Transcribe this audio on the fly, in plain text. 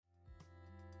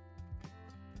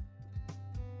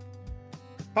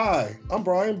Hi, I'm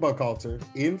Brian Buckhalter,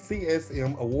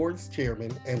 NCSM Awards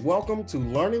Chairman, and welcome to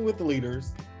Learning with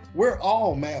Leaders. We're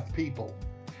all math people.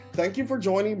 Thank you for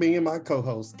joining me and my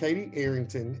co-host, Katie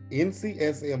Arrington,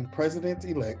 NCSM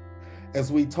President-elect, as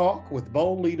we talk with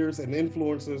bold leaders and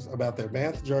influencers about their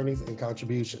math journeys and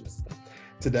contributions.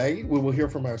 Today, we will hear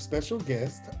from our special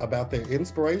guest about their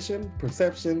inspiration,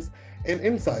 perceptions, and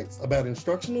insights about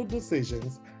instructional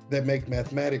decisions that make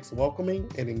mathematics welcoming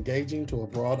and engaging to a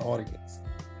broad audience.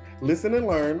 Listen and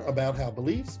learn about how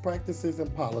beliefs, practices,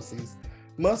 and policies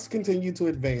must continue to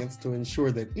advance to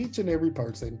ensure that each and every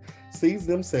person sees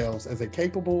themselves as a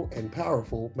capable and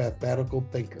powerful mathematical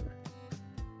thinker.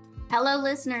 Hello,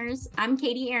 listeners. I'm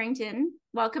Katie Arrington.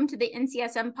 Welcome to the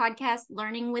NCSM podcast,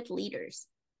 Learning with Leaders.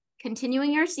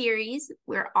 Continuing our series,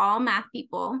 We're All Math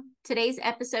People. Today's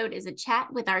episode is a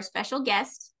chat with our special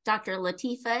guest, Dr.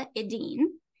 Lateefah Id-Deen,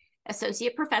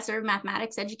 Associate Professor of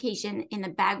Mathematics Education in the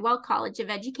Bagwell College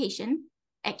of Education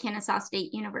at Kennesaw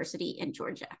State University in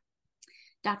Georgia.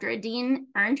 Dr. Id-Deen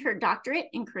earned her doctorate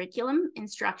in curriculum,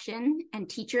 instruction, and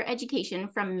teacher education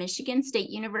from Michigan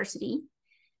State University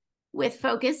with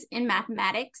focus in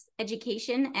mathematics,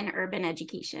 education, and urban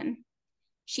education.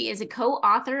 She is a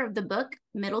co-author of the book,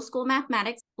 Middle School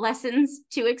Mathematics, Lessons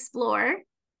to Explore,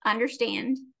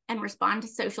 Understand, and Respond to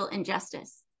Social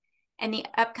Injustice, and the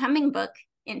upcoming book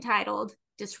entitled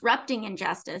Disrupting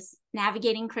Injustice,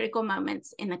 Navigating Critical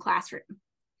Moments in the Classroom.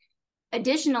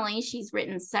 Additionally, she's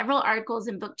written several articles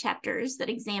and book chapters that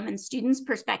examine students'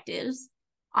 perspectives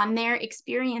on their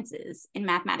experiences in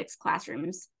mathematics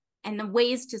classrooms and the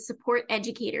ways to support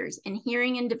educators in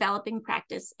hearing and developing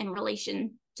practice in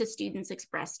relation to students'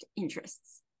 expressed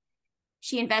interests.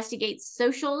 She investigates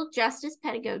social justice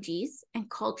pedagogies and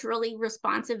culturally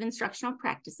responsive instructional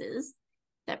practices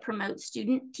that promote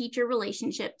student-teacher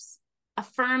relationships,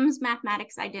 affirms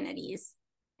mathematics identities,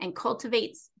 and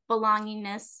cultivates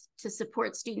belongingness to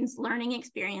support students' learning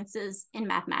experiences in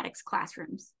mathematics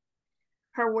classrooms.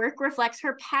 Her work reflects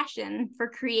her passion for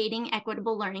creating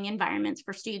equitable learning environments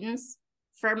for students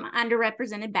from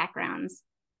underrepresented backgrounds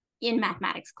in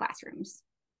mathematics classrooms.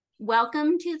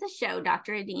 Welcome to the show,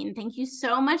 Dr. Id-Deen. Thank you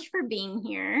so much for being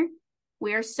here.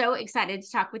 We are so excited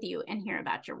to talk with you and hear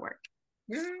about your work.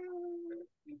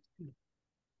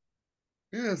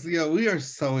 Yes, we are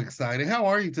so excited. How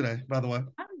are you today, by the way?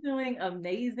 I'm doing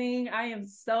amazing. I am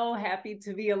so happy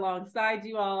to be alongside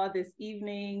you all this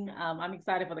evening. I'm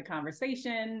excited for the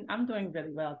conversation. I'm doing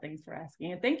really well. Thanks for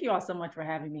asking. And thank you all so much for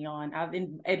having me on. I've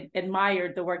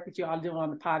admired the work that you all do on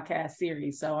the podcast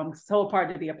series. So I'm so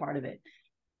proud to be a part of it.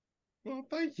 Well,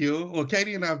 thank you. Well,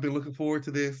 Katie and I have been looking forward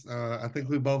to this. I think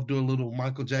we both do a little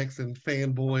Michael Jackson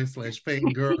fanboy /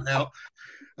 fangirl out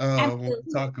when we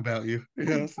talk about you.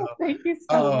 Yeah, so, thank you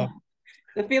so much.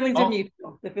 The feelings are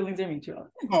mutual. The feelings are mutual.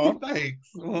 Oh, thanks.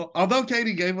 Well, although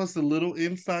Katie gave us a little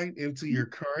insight into your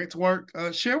current work,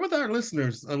 share with our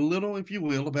listeners a little, if you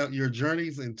will, about your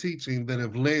journeys in teaching that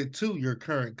have led to your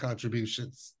current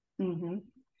contributions.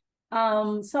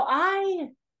 Mm-hmm. So I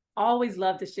always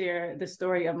love to share the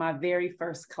story of my very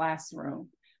first classroom.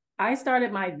 I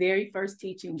started my very first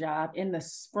teaching job in the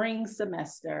spring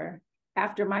semester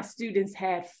after my students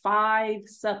had 5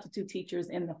 substitute teachers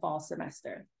in the fall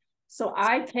semester. So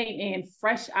I came in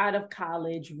fresh out of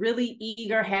college, really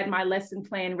eager, had my lesson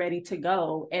plan ready to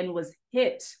go, and was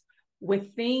hit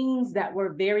with things that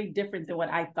were very different than what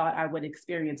I thought I would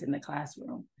experience in the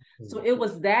classroom. So it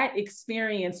was that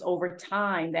experience over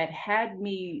time that had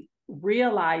me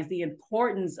realize the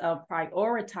importance of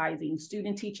prioritizing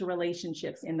student-teacher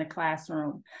relationships in the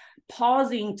classroom,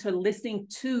 pausing to listen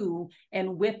to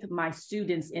and with my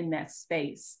students in that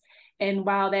space. And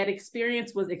while that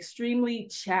experience was extremely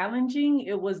challenging,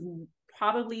 it was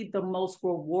probably the most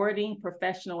rewarding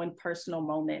professional and personal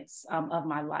moments of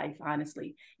my life,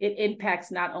 honestly. It impacts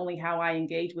not only how I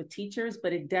engage with teachers,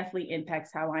 but it definitely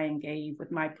impacts how I engage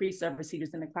with my pre-service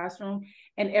teachers in the classroom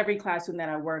and every classroom that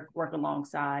I work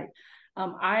alongside.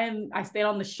 I stand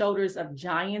on the shoulders of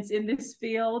giants in this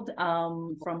field,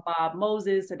 from Bob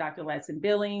Moses to Dr. Ladson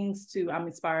Billings to I'm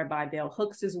inspired by Bell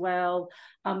Hooks as well.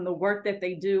 The work that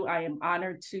they do, I am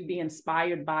honored to be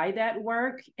inspired by that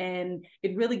work. And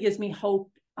it really gives me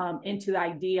hope into the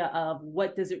idea of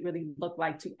what does it really look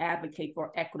like to advocate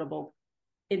for equitable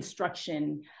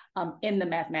instruction in the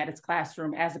mathematics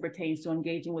classroom as it pertains to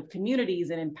engaging with communities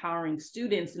and empowering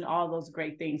students and all those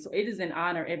great things. So it is an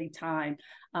honor every time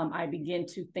I begin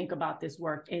to think about this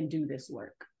work and do this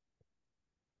work.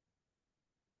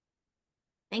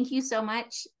 Thank you so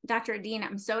much, Dr. Id-Deen.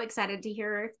 I'm so excited to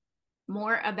hear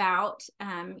more about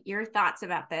your thoughts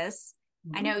about this.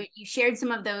 Mm-hmm. I know you shared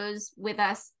some of those with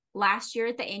us last year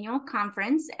at the annual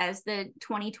conference as the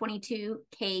 2022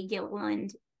 Kay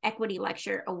Gilliland Equity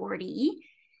Lecture awardee.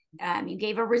 You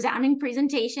gave a resounding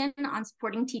presentation on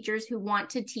supporting teachers who want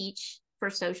to teach for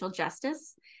social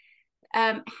justice.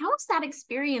 How was that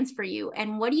experience for you?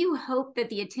 And what do you hope that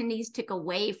the attendees took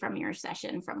away from your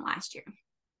session from last year?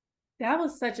 That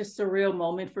was such a surreal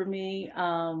moment for me.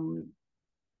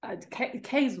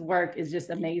 Kay's work is just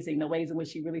amazing, the ways in which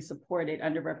she really supported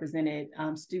underrepresented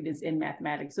students in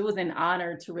mathematics. It was an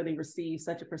honor to really receive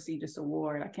such a prestigious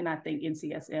award. I cannot thank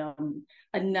NCSM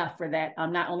enough for that,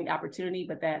 not only opportunity,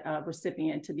 but that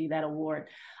recipient to be that award.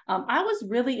 I was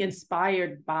really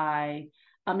inspired by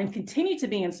and continue to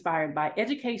be inspired by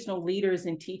educational leaders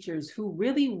and teachers who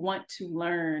really want to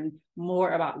learn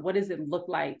more about what does it look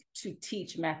like to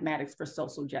teach mathematics for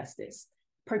social justice,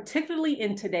 particularly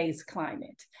in today's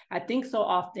climate. I think so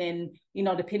often,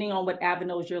 depending on what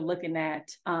avenues you're looking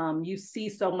at, you see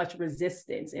so much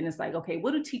resistance, and it's like, okay,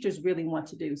 what do teachers really want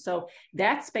to do? So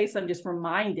that space, I'm just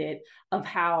reminded of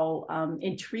how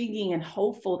intriguing and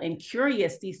hopeful and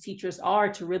curious these teachers are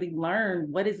to really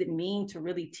learn what does it mean to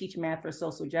really teach math for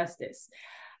social justice.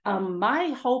 My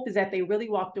hope is that they really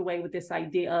walked away with this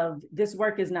idea of this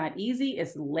work is not easy,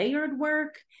 it's layered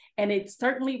work, and it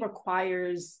certainly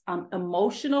requires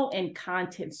emotional and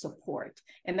content support.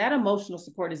 And that emotional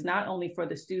support is not only for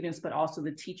the students, but also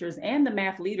the teachers and the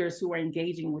math leaders who are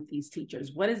engaging with these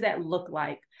teachers. What does that look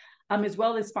like? As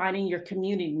well as finding your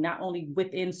community, not only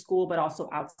within school, but also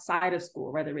outside of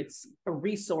school, whether it's a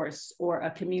resource or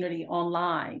a community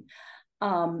online.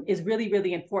 Is really,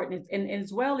 really important. And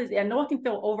as well as, I know it can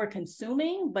feel over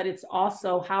consuming, but it's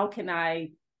also how can I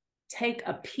take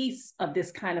a piece of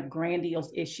this kind of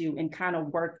grandiose issue and kind of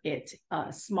work it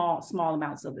small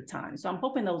amounts of the time. So I'm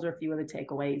hoping those are a few of the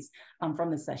takeaways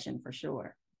from the session for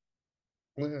sure.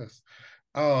 Yes.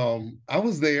 I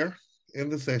was there in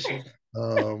the session.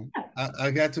 I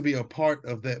got to be a part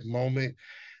of that moment.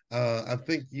 I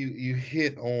think you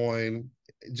hit on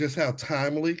just how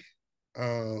timely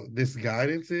this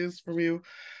guidance is from you.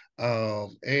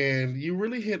 And you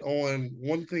really hit on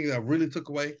one thing that I really took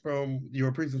away from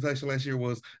your presentation last year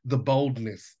was the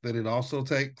boldness that it also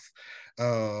takes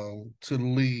to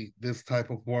lead this type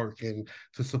of work and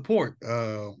to support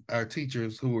our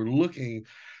teachers who are looking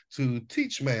to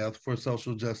teach math for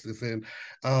social justice. And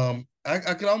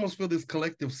I could almost feel this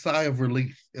collective sigh of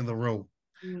relief in the room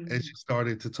as you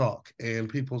started to talk, and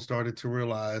people started to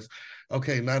realize,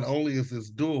 okay, not only is this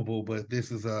doable, but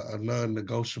this is a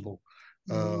non-negotiable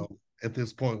at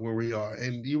this point where we are.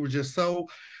 And you were just so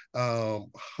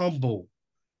humble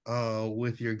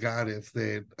with your guidance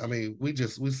that, I mean, we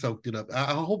soaked it up.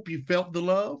 I hope you felt the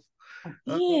love.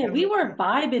 Yeah, we were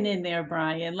vibing in there,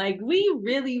 Brian. Like we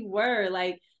really were.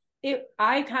 Like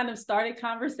I kind of started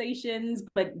conversations,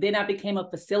 but then I became a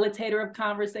facilitator of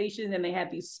conversations, and they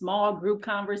had these small group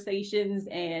conversations.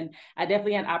 And I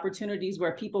definitely had opportunities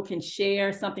where people can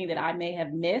share something that I may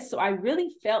have missed. So I really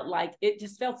felt like it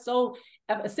just felt so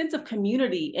a sense of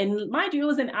community. And mind you, it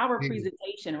was an hour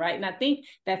presentation, right? And I think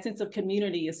that sense of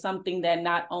community is something that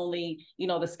not only,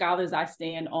 the scholars I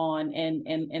stand on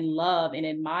and love and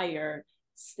admire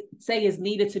say is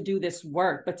needed to do this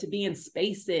work, but to be in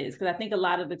spaces, because I think a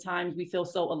lot of the times we feel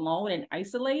so alone and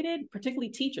isolated, particularly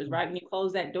teachers, right? When you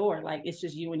close that door, like it's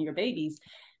just you and your babies.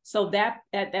 So that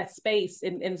space,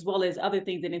 and as well as other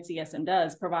things that NCSM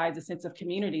does, provides a sense of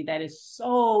community that is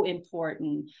so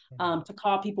important to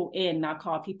call people in, not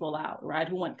call people out, right?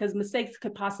 Because mistakes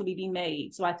could possibly be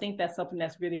made. So I think that's something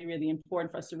that's really, really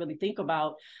important for us to really think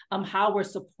about how we're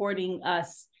supporting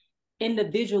us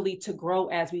individually to grow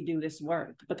as we do this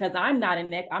work, because I'm not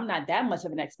that much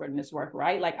of an expert in this work,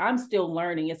 right? Like I'm still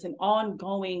learning. It's an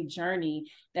ongoing journey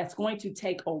that's going to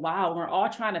take a while. We're all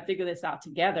trying to figure this out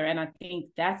together. And I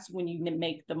think that's when you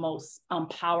make the most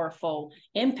powerful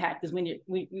impact, is when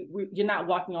you're not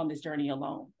walking on this journey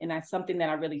alone. And that's something that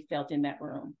I really felt in that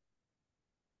room.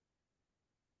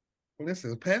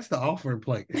 Listen, pass the offering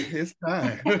plate. It's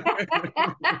time.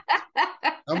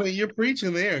 I mean, you're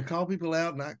preaching there. Call people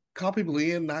out, not call people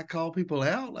in, not call people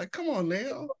out. Like, come on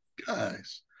now.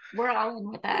 Gosh. We're all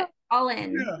in with that. All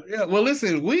in. Yeah. Well,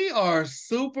 listen, we are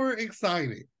super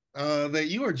excited that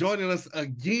you are joining us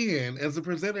again as a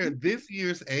presenter at this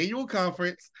year's annual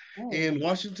conference in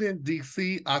Washington,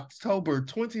 D.C., October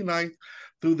 29th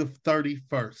through the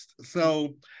 31st.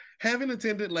 So, having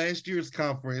attended last year's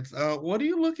conference, what are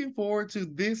you looking forward to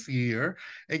this year?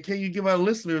 And can you give our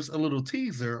listeners a little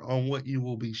teaser on what you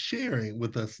will be sharing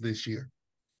with us this year?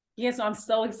 Yeah, so I'm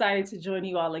so excited to join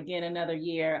you all again another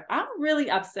year. I'm really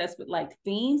obsessed with like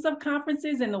themes of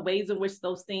conferences and the ways in which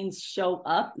those themes show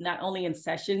up, not only in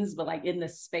sessions, but like in the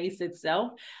space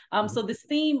itself. So this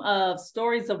theme of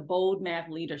stories of bold math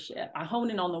leadership, I hone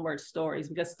in on the word stories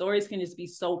because stories can just be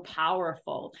so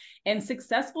powerful. And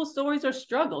successful stories are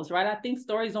struggles, right? I think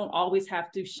stories don't always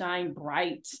have to shine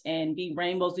bright and be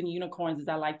rainbows and unicorns, as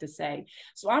I like to say.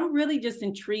 So I'm really just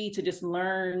intrigued to just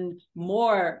learn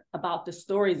more about the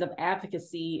stories of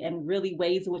advocacy and really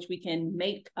ways in which we can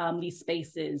make these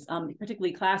spaces,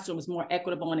 particularly classrooms, more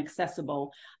equitable and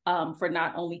accessible for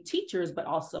not only teachers, but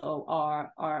also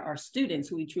our students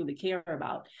who we truly care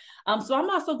about. So I'm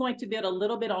also going to build a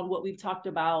little bit on what we've talked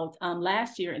about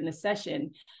last year in the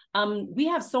session. We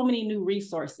have so many new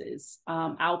resources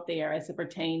out there as it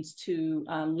pertains to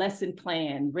lesson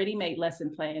plan, ready-made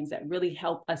lesson plans that really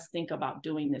help us think about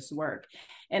doing this work.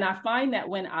 And I find that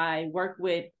when I work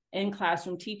with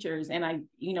in-classroom teachers and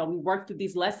we work through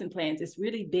these lesson plans, it's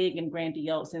really big and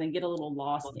grandiose and they get a little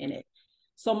lost in it.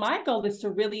 So my goal is to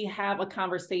really have a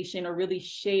conversation or really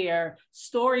share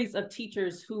stories of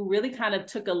teachers who really kind of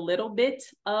took a little bit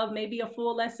of maybe a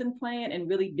full lesson plan and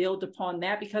really build upon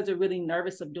that because they're really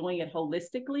nervous of doing it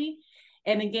holistically.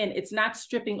 And again, it's not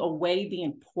stripping away the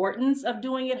importance of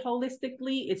doing it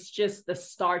holistically. It's just the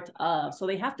start of. So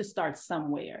they have to start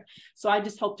somewhere. So I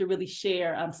just hope to really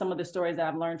share some of the stories that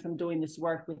I've learned from doing this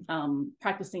work with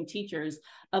practicing teachers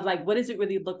of like, what does it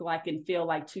really look like and feel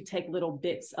like to take little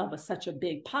bits of such a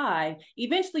big pie,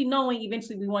 eventually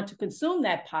we want to consume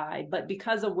that pie. But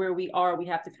because of where we are, we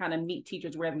have to kind of meet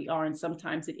teachers where we are. And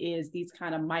sometimes it is these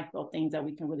kind of micro things that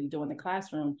we can really do in the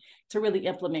classroom to really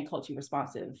implement culturally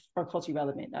responsive or culturally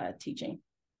relevant teaching.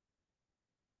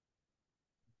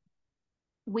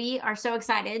 We are so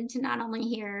excited to not only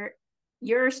hear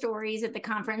your stories at the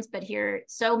conference, but hear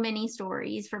so many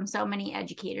stories from so many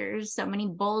educators, so many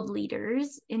bold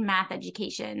leaders in math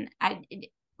education. I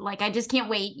just can't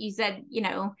wait. You said,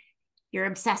 you're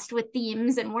obsessed with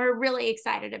themes, and we're really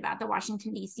excited about the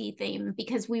Washington, D.C. theme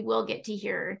because we will get to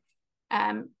hear,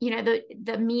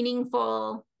 the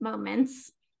meaningful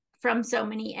moments from so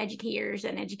many educators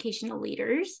and educational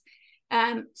leaders.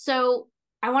 So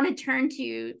I want to turn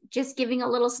to just giving a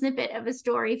little snippet of a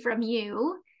story from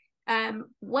you.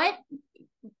 What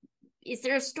is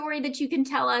there a story that you can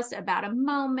tell us about a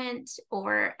moment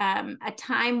or a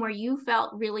time where you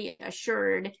felt really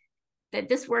assured that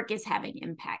this work is having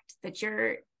impact, that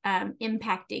you're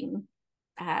impacting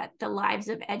the lives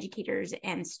of educators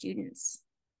and students?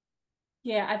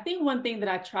 Yeah, I think one thing that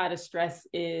I try to stress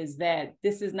is that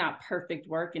this is not perfect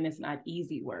work and it's not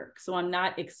easy work. So I'm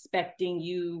not expecting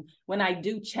you, when I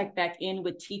do check back in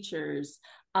with teachers,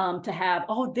 to have,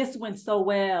 oh, this went so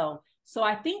well. So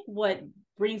I think what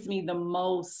brings me the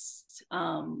most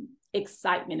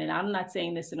excitement, and I'm not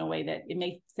saying this in a way that it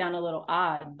may sound a little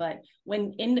odd, but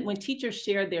when teachers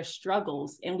share their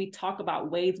struggles and we talk about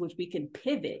ways which we can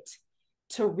pivot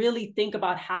to really think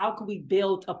about how can we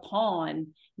build upon,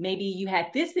 maybe you had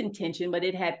this intention, but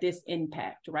it had this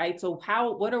impact, right? So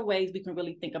what are ways we can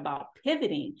really think about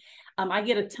pivoting? I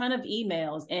get a ton of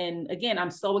emails. And again,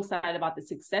 I'm so excited about the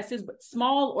successes, but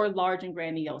small or large and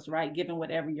grandiose, right? Given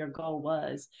whatever your goal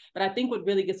was. But I think what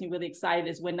really gets me really excited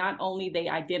is when not only they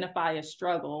identify a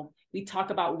struggle, we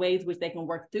talk about ways which they can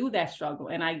work through that struggle.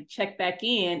 And I check back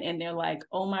in and they're like,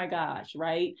 oh my gosh,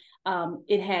 right?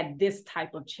 It had this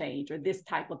type of change or this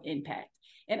type of impact.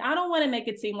 And I don't want to make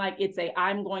it seem like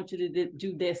I'm going to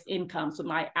do this income, so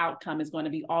my outcome is going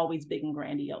to be always big and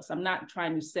grandiose. I'm not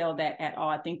trying to sell that at all.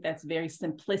 I think that's very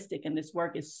simplistic, and this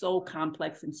work is so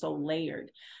complex and so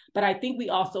layered. But I think we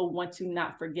also want to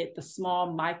not forget the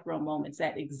small micro moments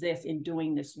that exist in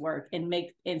doing this work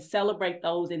and celebrate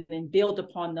those and then build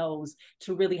upon those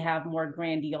to really have more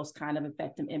grandiose kind of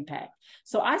effect and impact.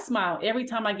 So I smile every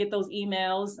time I get those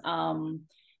emails.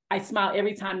 I smile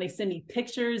every time they send me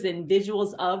pictures and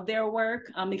visuals of their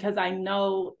work because I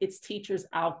know it's teachers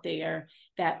out there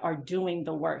that are doing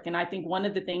the work. And I think one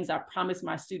of the things I promised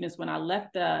my students when I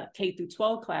left the K through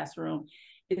 12 classroom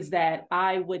is that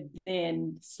I would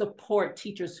then support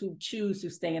teachers who choose to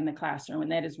stay in the classroom.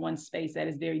 And that is one space that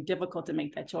is very difficult to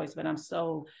make that choice. But I'm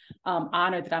so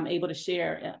honored that I'm able to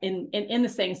share in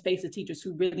the same space of teachers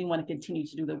who really want to continue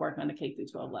to do the work on the K through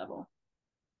 12 level.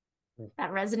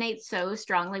 That resonates so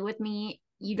strongly with me.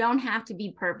 You don't have to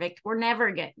be perfect.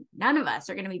 None of us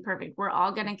are going to be perfect. We're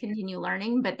all going to continue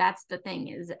learning, but that's the thing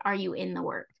is, are you in the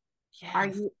work?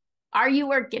 Yes. Are you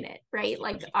working it, right?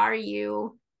 Like, are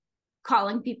you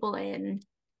calling people in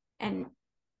and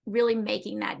really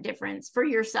making that difference for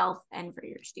yourself and for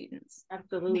your students.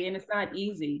 Absolutely. And it's not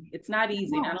easy. It's not easy.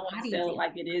 No, And I don't want to sell it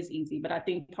like it is easy, but I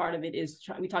think part of it is,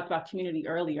 we talked about community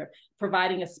earlier,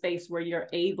 providing a space where you're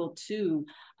able to,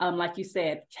 like you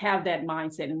said, have that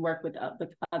mindset and work with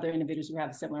other individuals who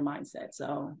have a similar mindset.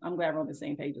 So I'm glad we're on the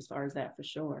same page as far as that, for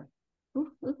sure.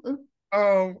 Ooh, ooh, ooh.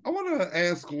 I want to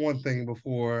ask one thing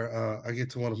before I get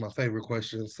to one of my favorite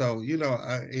questions. So,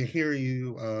 in hearing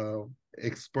you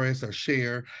express or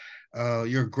share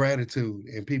your gratitude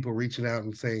and people reaching out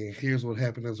and saying, here's what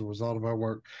happened as a result of our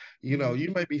work, you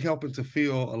may be helping to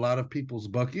fill a lot of people's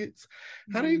buckets.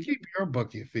 How do you keep your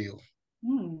bucket filled?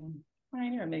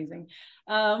 Ryan, you're amazing.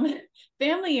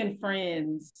 Family and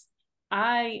friends.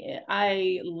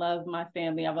 I love my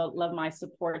family. I love my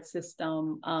support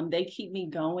system. They keep me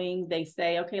going. They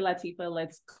say, okay, Lateefah,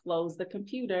 let's close the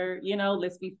computer,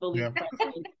 let's be fully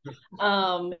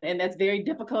present. And that's very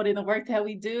difficult in the work that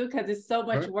we do because it's so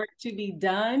much work to be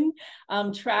done.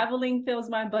 Traveling fills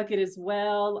my bucket as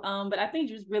well. But I think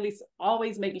just really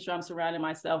always making sure I'm surrounding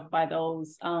myself by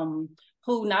those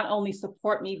who not only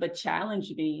support me, but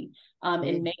challenge me,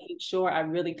 and making sure I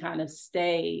really kind of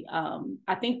stay.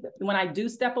 I think when I do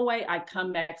step away, I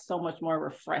come back so much more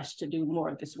refreshed to do more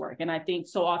of this work. And I think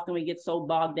so often we get so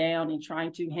bogged down in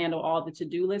trying to handle all the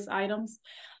to-do list items.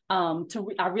 I'm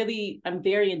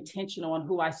very intentional on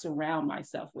who I surround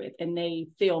myself with, and they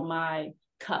fill my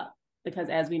cup. Because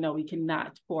as we know, we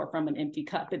cannot pour from an empty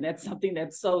cup. And that's something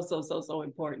that's so, so, so, so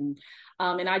important.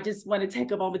 And I just want to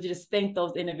take a moment to just thank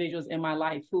those individuals in my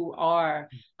life who are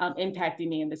impacting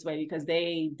me in this way, because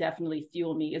they definitely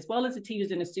fuel me, as well as the teachers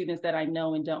and the students that I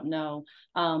know and don't know.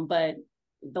 But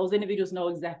those individuals know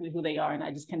exactly who they are, and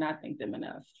I just cannot thank them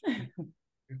enough.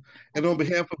 And on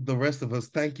behalf of the rest of us,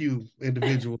 thank you,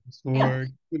 individuals, for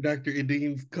Dr.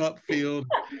 Id-Deen's cup filled.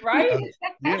 Right?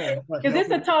 Because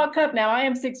it's a tall cup now. I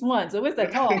am 6'1", so it's a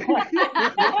tall cup.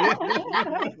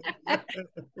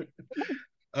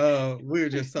 We're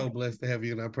just so blessed to have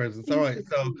you in our presence. All right,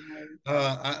 so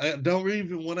I don't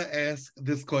even want to ask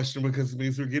this question because it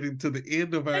means we're getting to the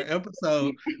end of our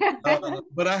episode.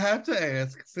 But I have to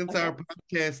ask, since our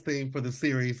podcast theme for the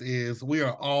series is "We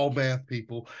are all math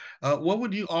people," what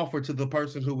would you offer to the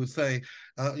person who would say,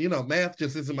 math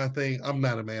just isn't my thing. I'm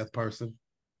not a math person.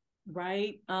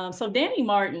 Right. So Danny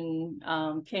Martin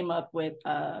came up with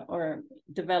or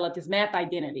developed this math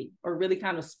identity, or really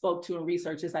kind of spoke to and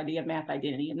researched this idea of math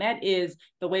identity. And that is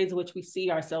the ways in which we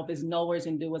see ourselves as knowers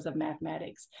and doers of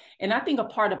mathematics. And I think a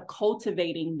part of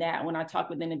cultivating that when I talk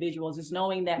with individuals is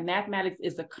knowing that mathematics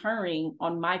is occurring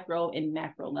on micro and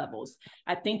macro levels.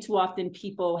 I think too often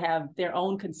people have their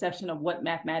own conception of what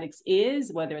mathematics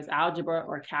is, whether it's algebra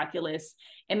or calculus,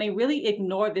 and they really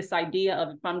ignore this idea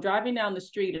of, if I'm driving down the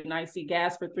street and I see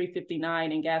gas for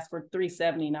 $3.59 and gas for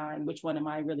 $3.79, which one am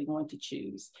I really going to choose?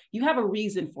 You have a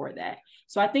reason for that.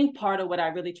 So I think part of what I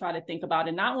really try to think about,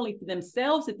 and not only for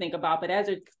themselves to think about, but as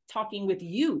they're talking with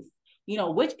youth,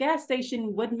 which gas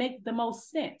station would make the most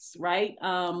sense, right?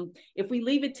 If we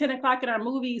leave at 10 o'clock and our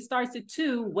movie starts at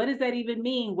 2, what does that even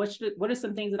mean? What are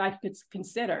some things that I could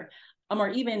consider? Or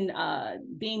even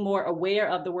being more aware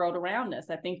of the world around us.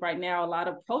 I think right now a lot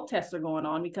of protests are going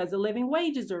on because the living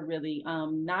wages are really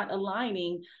not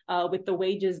aligning with the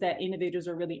wages that individuals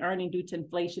are really earning due to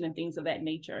inflation and things of that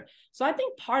nature. So I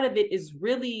think part of it is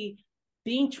really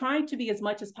trying to be as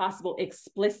much as possible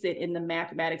explicit in the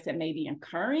mathematics that may be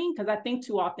occurring, because I think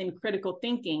too often critical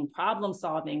thinking, problem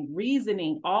solving,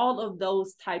 reasoning, all of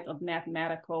those type of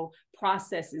mathematical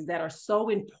processes that are so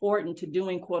important to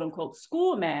doing quote unquote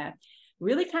school math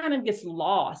really kind of gets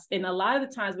lost. And a lot of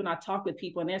the times when I talk with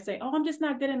people and they're saying, oh, I'm just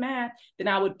not good at math, then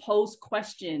I would pose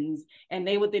questions and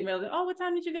they would then realize, oh, what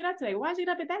time did you get up today? Why'd you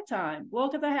get up at that time? Well,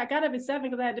 because I got up at 7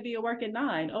 because I had to be at work at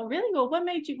 9. Oh, really? Well, what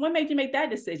made you make that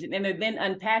decision? And they're then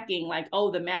unpacking like, oh,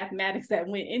 the mathematics that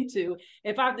went into,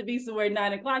 if I have to be somewhere at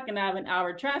 9 o'clock and I have an hour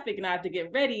of traffic and I have to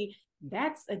get ready,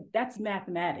 that's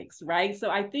mathematics, right?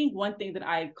 So I think one thing that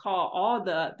I call all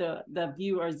the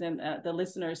viewers and the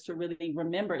listeners to really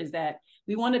remember is that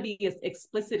we want to be as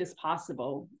explicit as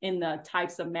possible in the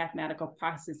types of mathematical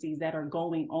processes that are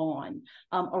going on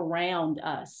around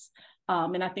us.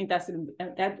 And I think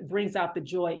that brings out the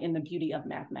joy and the beauty of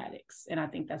mathematics. And I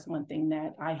think that's one thing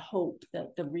that I hope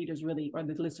that the readers really, or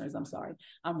the listeners,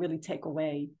 really take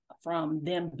away from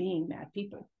them being math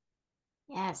people.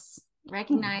 Yes.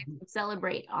 Recognize and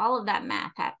celebrate all of that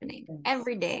math happening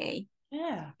every day.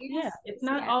 Yeah. It's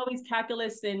not always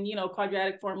calculus and,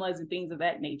 quadratic formulas and things of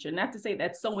that nature. Not to say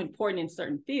that's so important in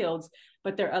certain fields,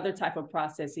 but there are other type of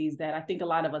processes that I think a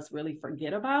lot of us really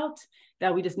forget about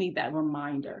that we just need that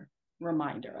reminder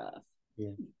of.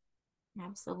 Yeah.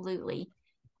 Absolutely.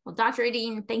 Well, Dr.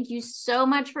 Id-Deen, thank you so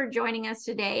much for joining us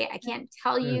today. I can't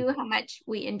tell you how much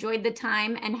we enjoyed the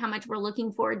time and how much we're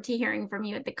looking forward to hearing from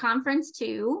you at the conference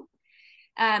too.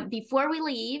 Before we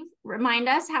leave, remind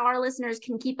us how our listeners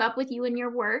can keep up with you and your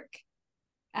work.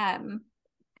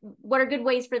 What are good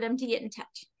ways for them to get in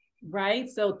touch? Right.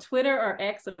 So Twitter or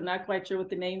X, I'm not quite sure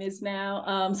what the name is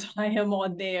now. So I am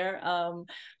on there.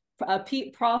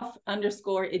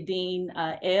 Prof_Id-Deen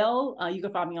L. You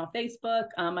can find me on Facebook,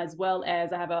 as well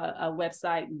as I have a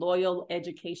website,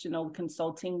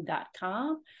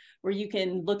 loyaleducationalconsulting.com, where you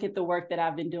can look at the work that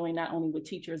I've been doing, not only with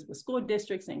teachers, with school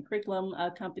districts and curriculum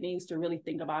companies, to really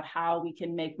think about how we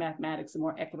can make mathematics a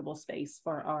more equitable space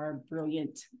for our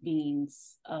brilliant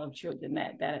beings of children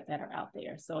that are out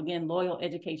there. So again,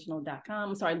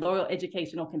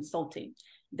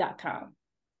 loyaleducationalconsulting.com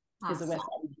is the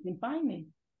website you can find me.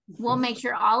 We'll make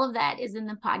sure all of that is in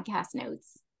the podcast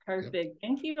notes. Perfect.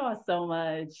 Thank you all so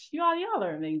much. Y'all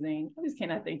are amazing. I just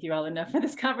cannot thank you all enough for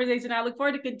this conversation. I look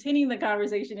forward to continuing the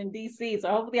conversation in DC. So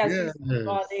hopefully I see you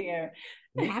all there.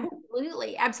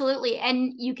 Absolutely.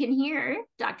 And you can hear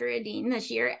Dr. Id-Deen this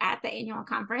year at the annual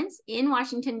conference in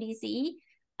Washington, DC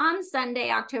on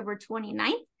Sunday, October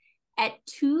 29th at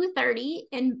 2:30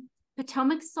 in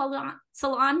Potomac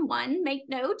Salon 1. Make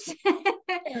note.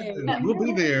 We'll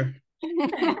be there.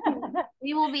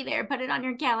 We will be there. Put it on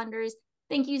your calendars.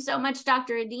 Thank you so much,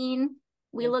 Dr. Id-Deen.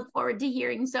 We look forward to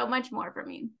hearing so much more from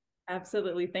you.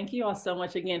 Absolutely. Thank you all so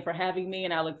much again for having me,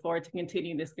 and I look forward to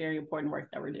continuing this very important work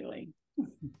that we're doing.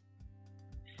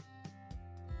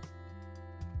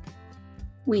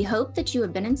 We hope that you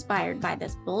have been inspired by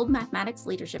this bold mathematics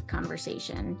leadership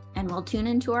conversation and will tune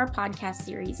into our podcast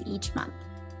series each month.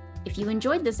 If you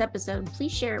enjoyed this episode,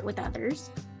 please share it with others,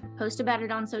 post about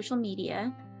it on social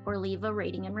media, or leave a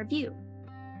rating and review.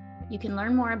 You can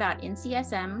learn more about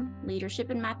NCSM,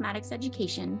 Leadership in Mathematics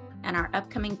Education, and our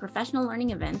upcoming professional learning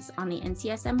events on the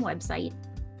NCSM website,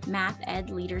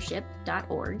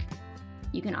 mathedleadership.org.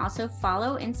 You can also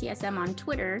follow NCSM on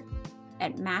Twitter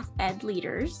at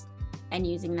mathedleaders and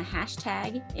using the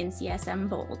hashtag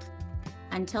NCSMBold.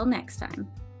 Until next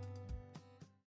time.